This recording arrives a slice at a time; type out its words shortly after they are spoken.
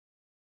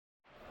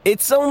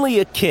It's only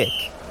a kick,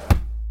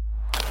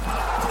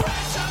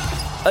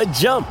 a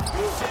jump,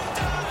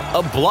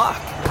 a block.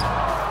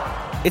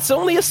 It's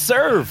only a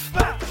serve.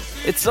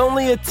 It's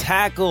only a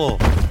tackle,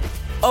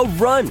 a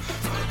run.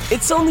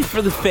 It's only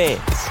for the fans.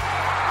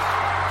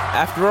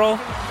 After all,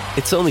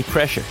 it's only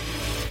pressure.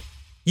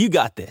 You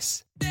got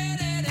this.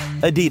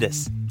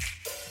 Adidas.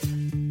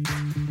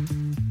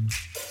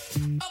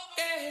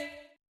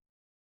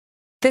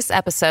 This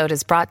episode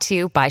is brought to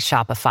you by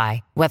Shopify.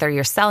 Whether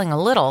you're selling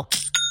a little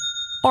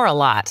or a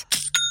lot,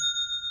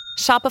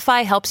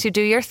 Shopify helps you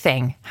do your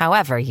thing,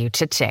 however you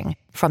cha-ching.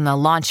 From the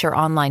launch your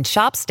online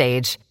shop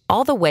stage,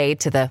 all the way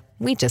to the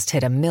we just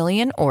hit 1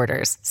 million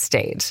orders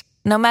stage.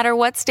 No matter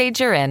what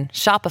stage you're in,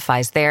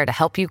 Shopify's there to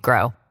help you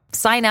grow.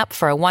 Sign up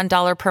for a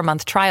 $1 per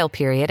month trial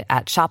period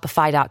at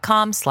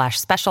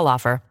shopify.com/special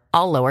offer,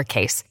 all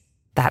lowercase.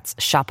 That's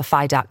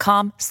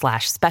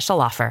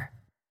shopify.com/special offer.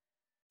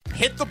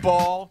 Hit the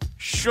ball,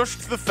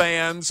 shushed the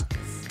fans,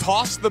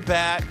 tossed the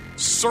bat,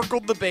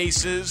 circled the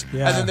bases,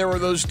 and then there were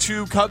those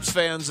two Cubs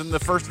fans in the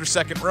first or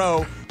second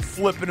row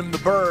flipping him the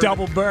bird.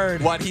 Double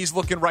bird. While he's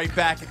looking right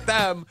back at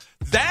them.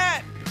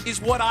 That is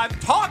what I'm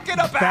talking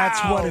about.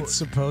 That's what it's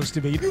supposed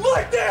to be. You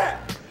like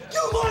that?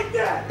 You like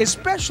that?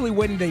 Especially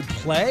when they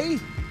play.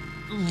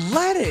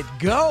 Let it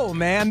go,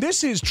 man.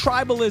 This is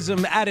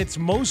tribalism at its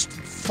most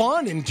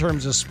fun in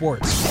terms of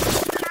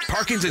sports.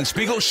 Parkins and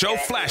Spiegel Show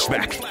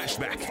Flashback.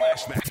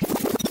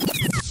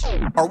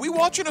 Are we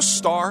watching a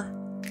star?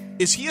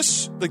 Is he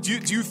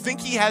do you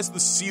think he has the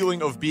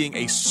ceiling of being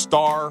a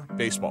star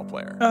baseball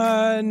player?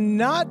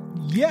 Not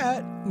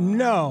yet.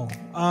 No.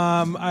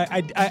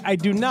 I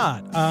do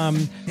not.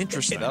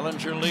 Interesting.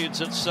 Bellinger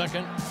leads at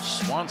second.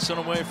 Swanson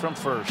away from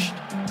first.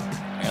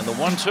 And the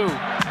 1-2.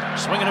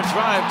 Swinging a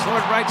drive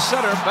toward right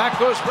center. Back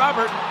goes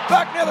Robert.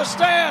 Back near the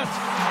stands.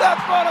 That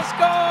ball is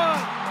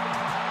gone.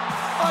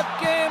 A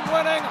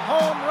game-winning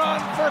home run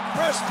for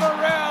Chris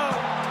Morel.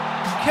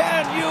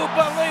 Can you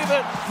believe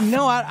it?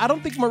 No, I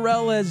don't think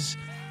Morel has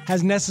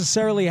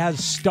necessarily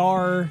has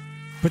star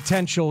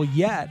potential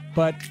yet,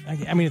 but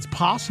I mean it's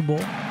possible.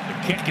 The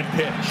kick and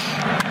pitch. In the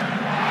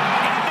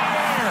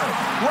air.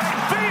 Right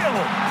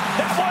field.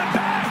 That one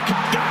back.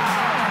 Gone.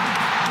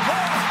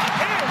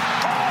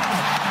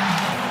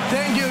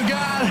 Thank you,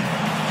 God.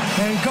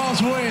 And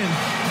Cubs win.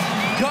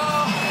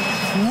 Cubs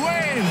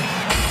win.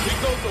 He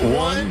goes to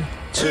 1,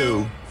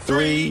 2,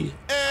 3.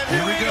 And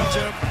here we go,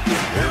 Jim.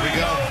 Here we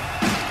go.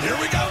 Here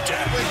we go,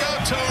 Jim. Here we go,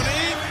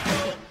 Tony.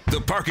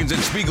 The Parkins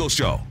and Spiegel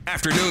Show.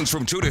 Afternoons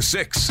from 2 to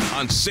 6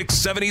 on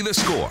 670 The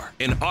Score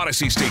in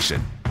Odyssey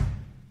Station.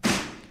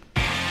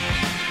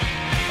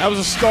 That was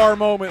a star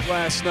moment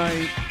last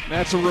night.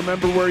 That's a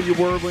remember where you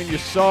were when you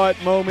saw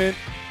it moment.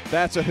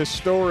 That's a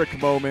historic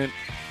moment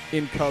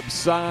in Cubs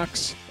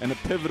Sox and a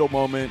pivotal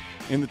moment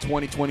in the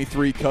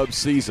 2023 Cubs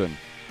season.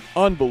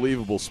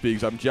 Unbelievable,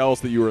 Speaks. I'm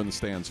jealous that you were in the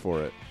stands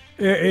for it.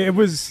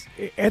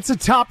 It's a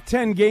top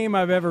 10 game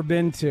I've ever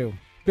been to.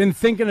 Been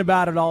thinking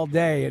about it all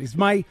day. It's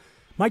my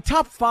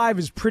top 5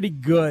 is pretty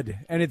good,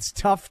 and it's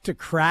tough to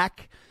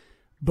crack,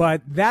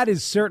 but that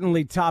is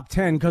certainly top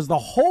 10 because the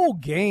whole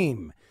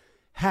game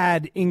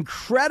had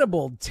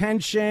incredible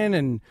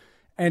tension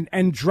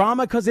and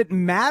drama because it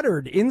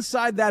mattered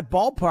inside that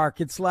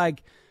ballpark. It's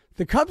like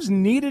the Cubs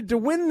needed to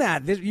win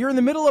that. You're in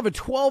the middle of a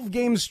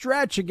 12-game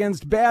stretch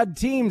against bad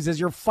teams as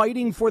you're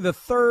fighting for the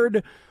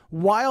third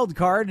wild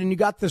card, and you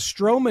got the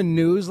Stroman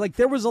news. Like,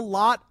 there was a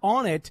lot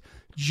on it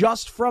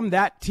just from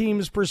that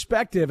team's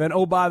perspective. And,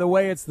 oh, by the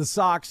way, it's the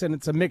Sox, and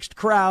it's a mixed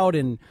crowd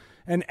and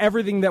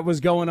everything that was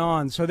going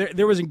on. So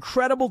there was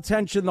incredible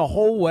tension the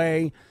whole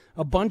way,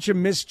 a bunch of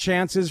missed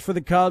chances for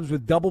the Cubs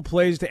with double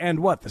plays to end,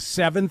 the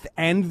 7th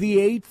and the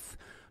 8th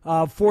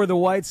for the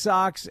White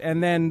Sox,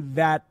 and then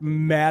that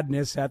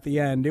madness at the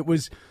end. It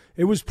was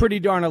pretty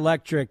darn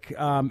electric,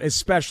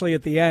 especially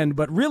at the end,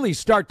 but really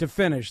start to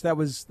finish. That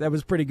was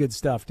pretty good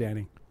stuff,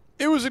 Danny.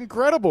 It was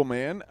incredible,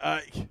 man.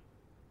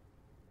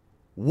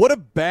 What a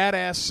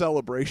badass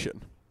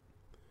celebration.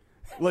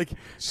 Like,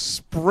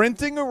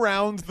 sprinting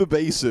around the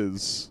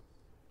bases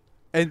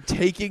and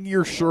taking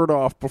your shirt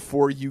off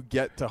before you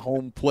get to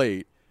home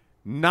plate,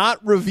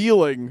 not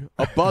revealing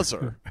a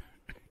buzzer,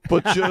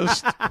 but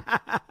just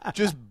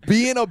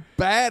being a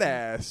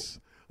badass.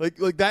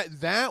 Like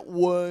that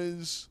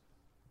was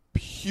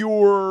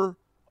pure,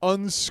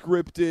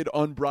 unscripted,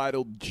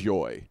 unbridled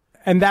joy.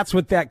 And that's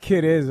what that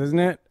kid is, isn't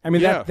it? I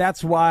mean, yeah.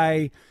 that's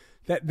why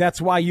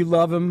you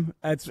love him.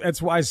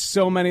 That's why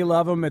so many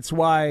love him. It's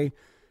why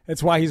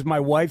he's my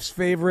wife's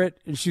favorite,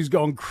 and she's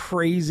going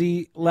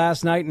crazy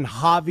last night. And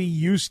Javi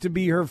used to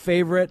be her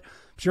favorite.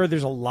 I'm sure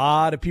there's a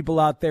lot of people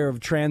out there who have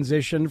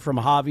transitioned from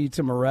Javi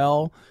to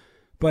Morel,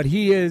 but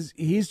he's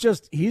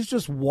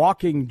just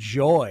walking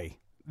joy.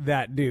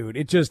 That dude,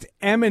 it just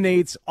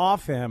emanates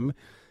off him.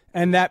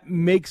 And that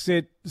makes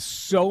it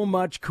so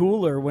much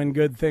cooler when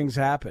good things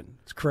happen.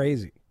 It's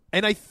crazy.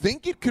 And I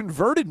think it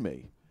converted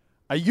me.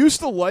 I used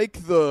to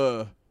like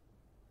the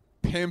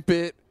pimp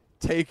it,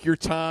 take your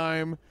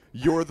time,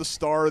 you're the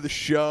star of the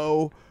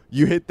show,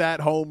 you hit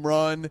that home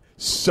run,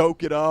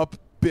 soak it up,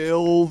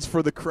 build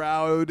for the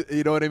crowd.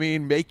 You know what I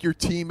mean? Make your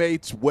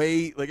teammates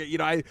wait. Like, you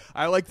know,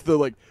 I like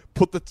to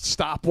put the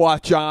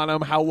stopwatch on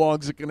them. How long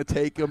is it going to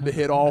take them to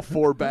hit all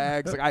 4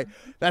 bags?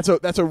 That's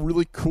a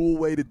really cool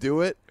way to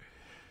do it.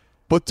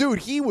 But dude,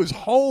 he was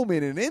home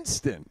in an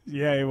instant.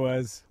 Yeah, he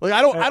was. Like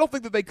I don't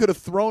think that they could have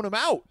thrown him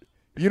out.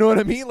 You know what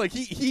I mean? Like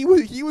he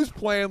was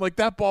playing like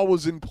that ball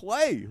was in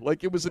play,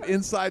 like it was an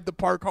inside the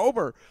park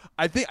homer.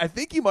 I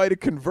think he might have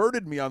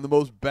converted me on the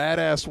most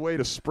badass way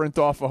to sprint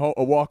off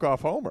a walk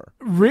off homer.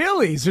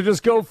 Really? So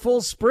just go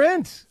full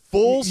sprint,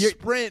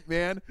 sprint,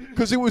 man.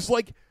 Because it was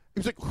like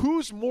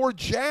who's more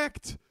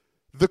jacked,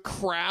 the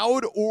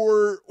crowd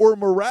or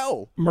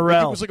Morel?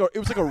 Morel. Like it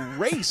was like a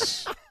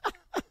race.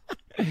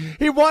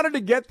 He wanted to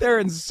get there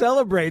and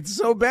celebrate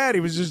so bad.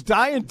 He was just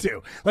dying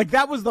to. Like,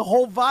 that was the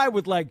whole vibe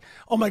with, like,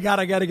 oh, my God,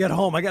 I got to get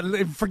home. I got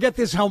to forget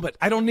this helmet.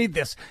 I don't need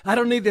this. I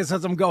don't need this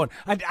as I'm going.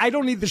 I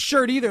don't need the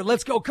shirt either.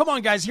 Let's go. Come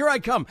on, guys. Here I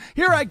come.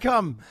 Here I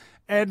come.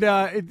 And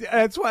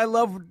that's why I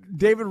love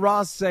David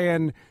Ross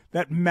saying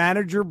that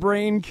manager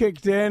brain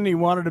kicked in. He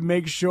wanted to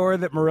make sure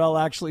that Morel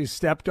actually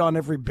stepped on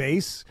every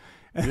base.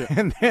 Yeah.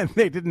 And then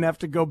they didn't have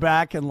to go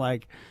back and,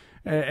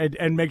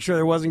 and make sure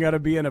there wasn't going to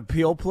be an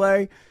appeal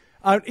play.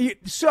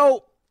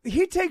 So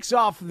he takes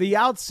off the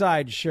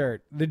outside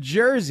shirt, the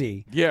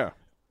jersey. Yeah.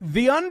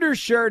 The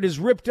undershirt is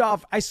ripped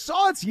off. I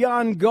saw it's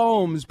Yan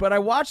Gomes, but I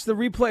watched the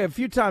replay a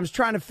few times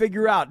trying to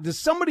figure out, does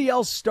somebody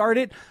else start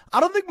it? I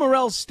don't think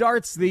Morel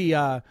starts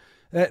the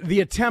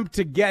attempt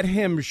to get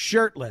him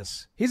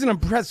shirtless. He's an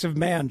impressive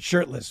man,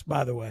 shirtless,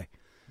 by the way.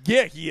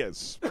 Yeah, he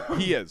is.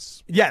 He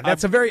is. Yeah,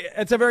 that's a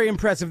very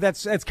impressive.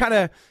 That's kind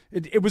of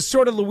it was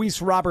sort of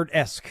Luis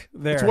Robert-esque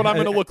there. It's what I'm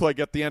going to look like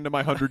at the end of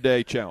my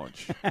 100-day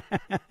challenge.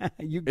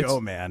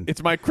 Man.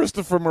 It's my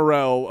Christopher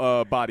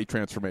Morel body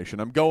transformation.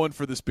 I'm going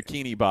for this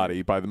bikini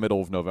body by the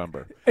middle of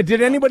November.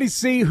 Did anybody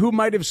see who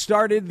might have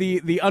started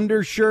the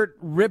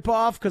undershirt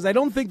ripoff? Because I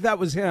don't think that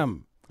was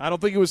him. I don't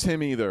think it was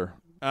him either.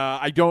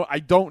 I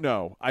don't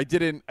know. I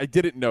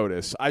didn't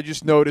notice. I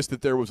just noticed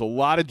that there was a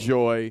lot of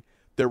joy.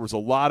 There was a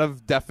lot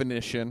of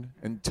definition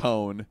and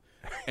tone,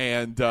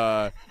 and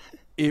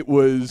it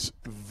was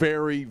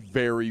very,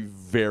 very,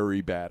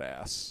 very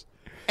badass.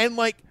 And,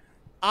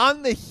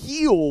 on the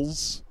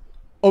heels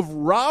of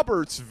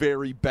Robert's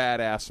very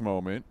badass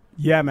moment,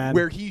 yeah, man,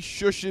 where he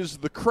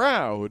shushes the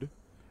crowd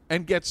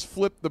and gets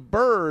flipped the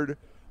bird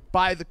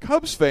by the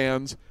Cubs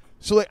fans.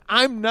 So,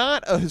 I'm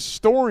not a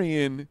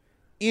historian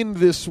in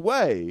this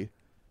way,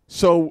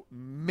 so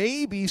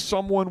maybe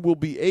someone will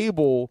be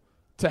able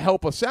to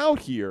help us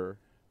out here.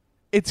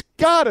 It's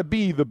got to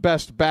be the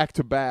best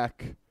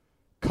back-to-back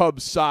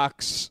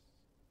Cubs-Sox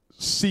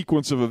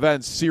sequence of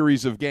events,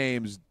 series of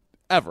games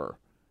ever.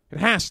 It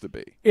has to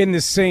be. In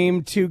the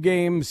same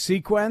 2-game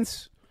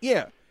sequence?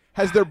 Yeah.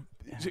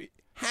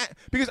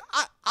 Because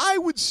I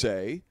would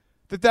say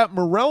that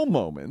Morel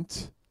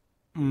moment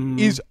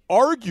is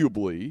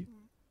arguably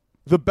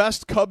the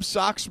best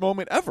Cubs-Sox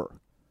moment ever.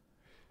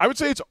 I would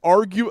say it's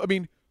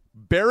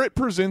Barrett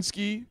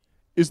Przinsky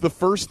is the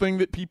first thing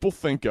that people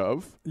think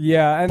of.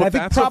 Yeah, and I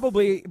think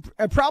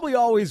probably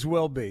always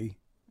will be.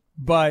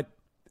 But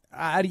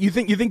you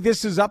think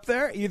this is up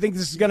there? You think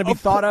this is going to be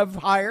thought of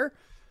higher?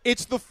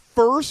 It's the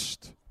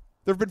first.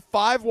 There have been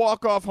 5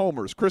 walk-off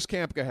homers. Chris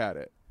Kampka had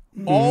it.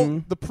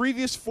 The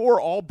previous 4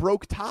 all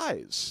broke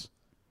ties.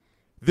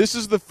 This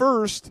is the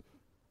first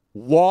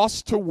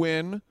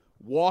loss-to-win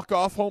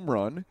walk-off home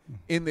run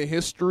in the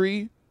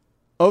history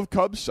of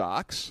Cubs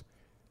Sox,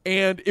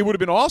 and it would have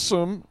been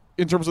awesome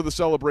in terms of the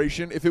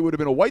celebration if it would have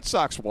been a White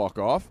Sox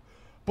walk-off,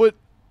 but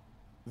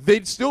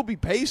they'd still be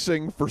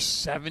pacing for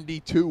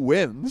 72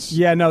 wins.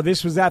 Yeah, no,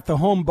 this was at the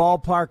home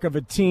ballpark of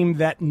a team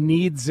that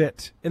needs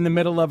it in the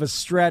middle of a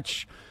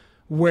stretch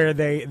where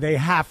they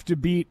have to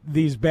beat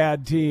these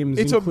bad teams,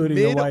 including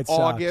the White Sox. It's a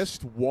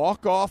mid-August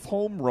walk-off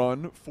home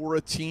run for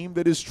a team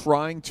that is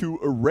trying to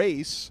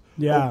erase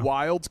a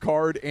wild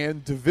card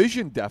and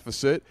division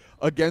deficit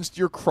against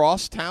your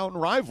crosstown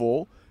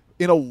rival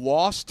in a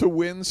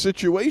loss-to-win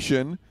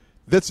situation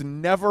that's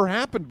never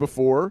happened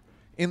before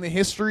in the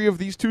history of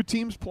these two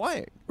teams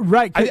playing.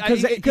 Right.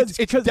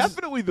 It's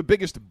definitely the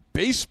biggest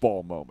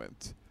baseball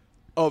moment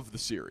of the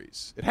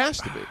series. It has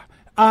to be.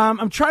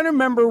 I'm trying to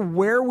remember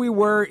where we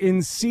were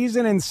in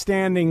season and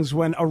standings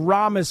when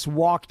Aramis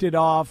walked it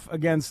off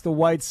against the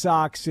White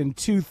Sox in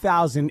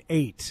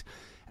 2008,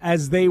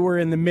 as they were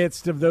in the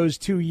midst of those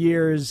 2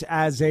 years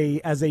as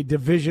a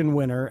division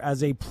winner,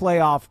 as a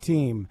playoff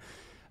team.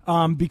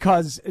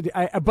 Because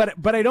I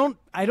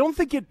don't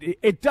think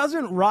it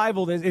doesn't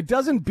rival this. It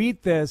doesn't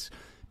beat this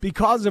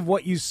because of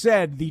what you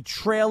said, the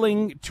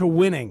trailing to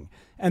winning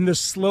and the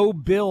slow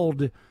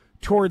build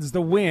towards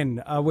the win,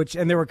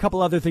 and there were a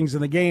couple other things in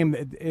the game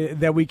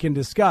that we can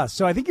discuss.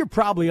 So I think you're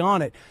probably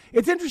on it.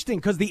 It's interesting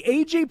because the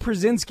A.J.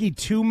 Przinsky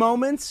 2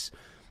 moments,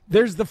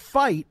 there's the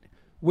fight,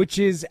 which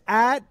is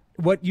at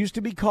what used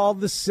to be called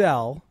the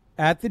Cell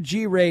at the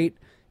G-Rate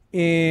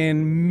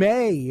in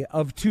May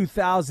of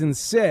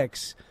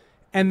 2006.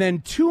 And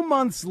then 2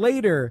 months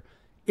later,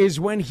 is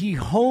when he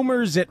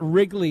homers at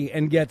Wrigley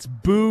and gets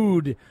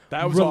booed.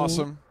 That was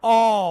awesome.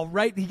 Oh,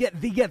 right.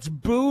 He gets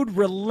booed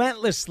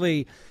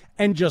relentlessly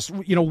and just,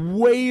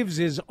 waves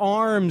his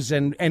arms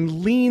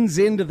and leans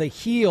into the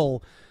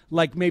heel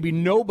like maybe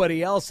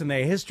nobody else in the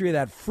history of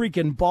that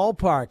freaking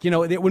ballpark.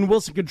 When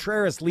Wilson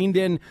Contreras leaned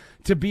in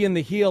to be in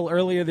the heel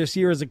earlier this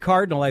year as a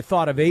Cardinal, I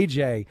thought of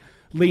AJ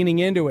leaning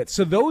into it.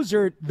 So those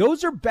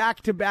are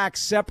back-to-back,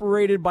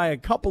 separated by a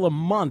couple of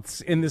months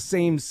in the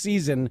same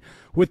season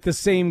with the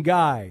same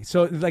guy.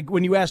 So like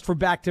when you asked for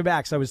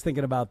back-to-backs, I was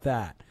thinking about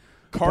that.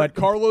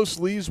 Carlos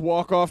Lee's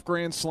walk-off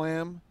grand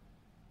slam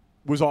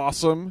was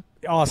awesome.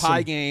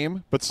 Tie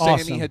game, but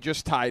Sammy had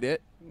just tied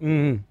it.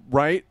 Mm-hmm.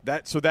 Right?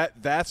 That's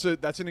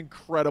an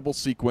incredible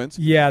sequence.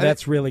 Yeah,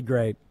 that's really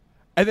great.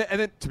 And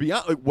then to be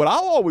honest, what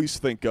I'll always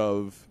think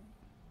of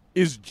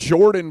is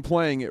Jordan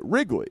playing at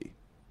Wrigley.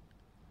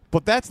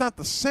 But that's not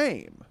the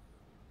same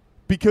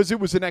because it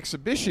was an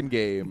exhibition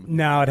game.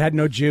 No, it had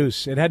no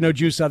juice. It had no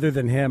juice other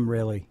than him,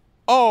 really.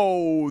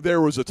 Oh, there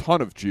was a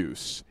ton of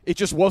juice. It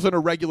just wasn't a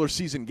regular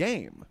season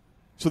game.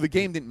 So the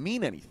game didn't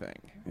mean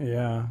anything.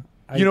 Yeah.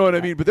 You know what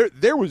I mean? But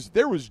there was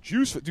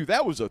juice. Dude,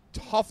 that was a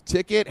tough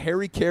ticket.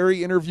 Harry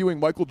Carey interviewing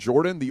Michael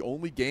Jordan, the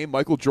only game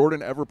Michael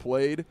Jordan ever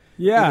played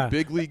in a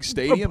big league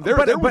stadium. There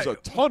was a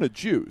ton of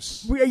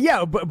juice.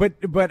 Yeah,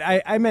 but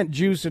I meant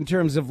juice in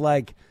terms of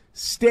like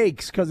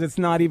stakes, because it's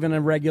not even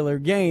a regular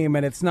game,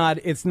 and it's not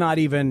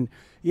even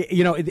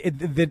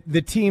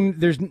the team.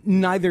 There's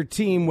neither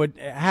team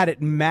had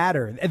it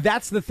matter.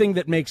 That's the thing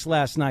that makes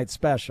last night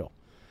special.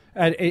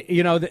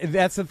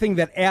 That's the thing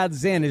that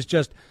adds in is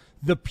just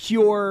the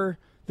pure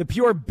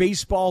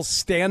baseball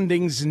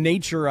standings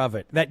nature of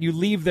it, that you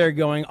leave there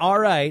going, all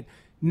right,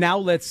 now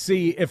let's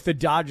see if the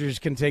Dodgers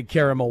can take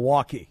care of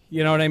Milwaukee.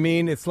 You know what I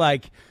mean? It's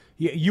like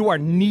you are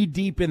knee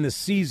deep in the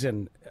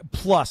season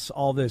plus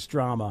all this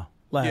drama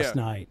last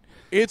night.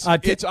 It's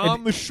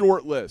on the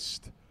short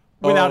list.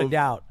 Without a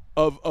doubt.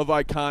 Of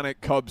iconic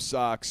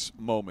Cubs-Sox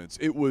moments.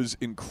 It was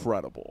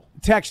incredible.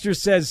 Texter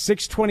says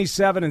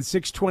 627 and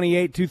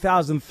 628,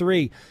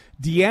 2003.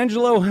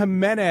 D'Angelo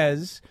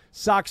Jimenez,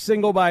 Sox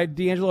single by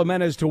D'Angelo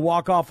Jimenez to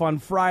walk off on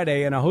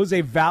Friday, and a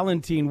Jose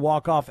Valentin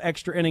walk-off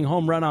extra inning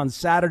home run on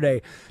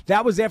Saturday.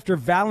 That was after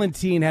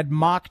Valentin had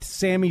mocked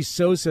Sammy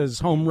Sosa's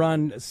home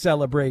run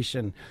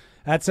celebration.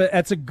 That's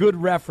a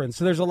good reference.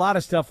 So there's a lot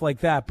of stuff like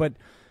that. But,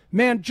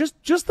 man,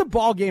 just the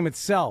ball game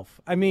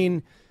itself. I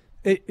mean,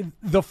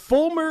 the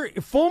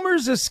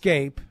Fulmer's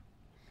escape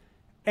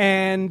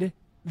and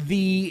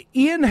the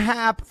Ian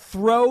Happ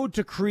throw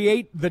to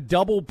create the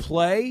double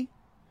play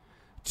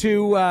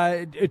to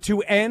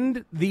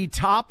end the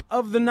top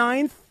of the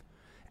ninth,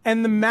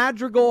 and the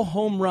Madrigal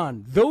home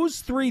run. Those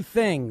three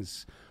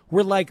things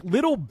were like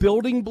little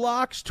building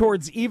blocks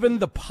towards even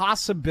the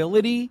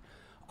possibility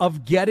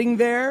of getting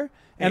there.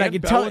 And I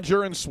could tell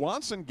Bellinger and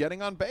Swanson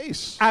getting on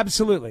base.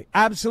 Absolutely.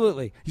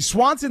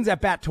 Swanson's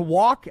at bat to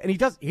walk, and he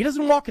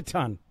doesn't walk a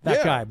ton,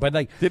 that guy. But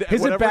like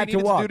his at bat to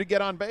walk. To do to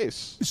get on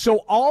base. So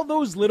all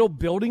those little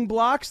building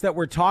blocks that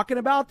we're talking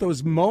about,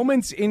 those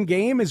moments in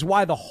game, is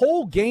why the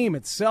whole game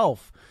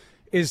itself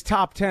is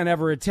top 10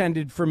 ever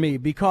attended for me,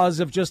 because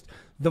of just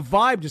the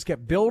vibe just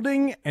kept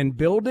building and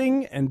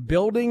building and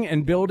building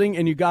and building,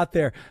 and you got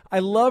there. I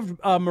loved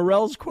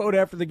Morel's quote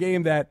after the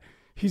game that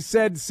he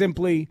said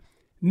simply,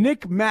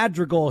 Nick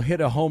Madrigal hit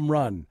a home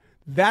run.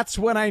 That's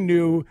when I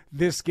knew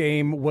this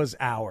game was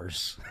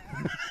ours.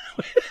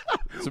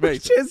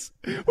 which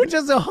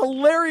is a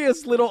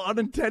hilarious little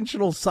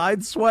unintentional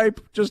sideswipe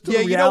just to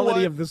the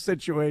reality of the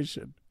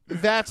situation.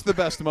 That's the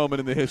best moment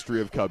in the history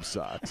of Cubs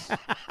Sox.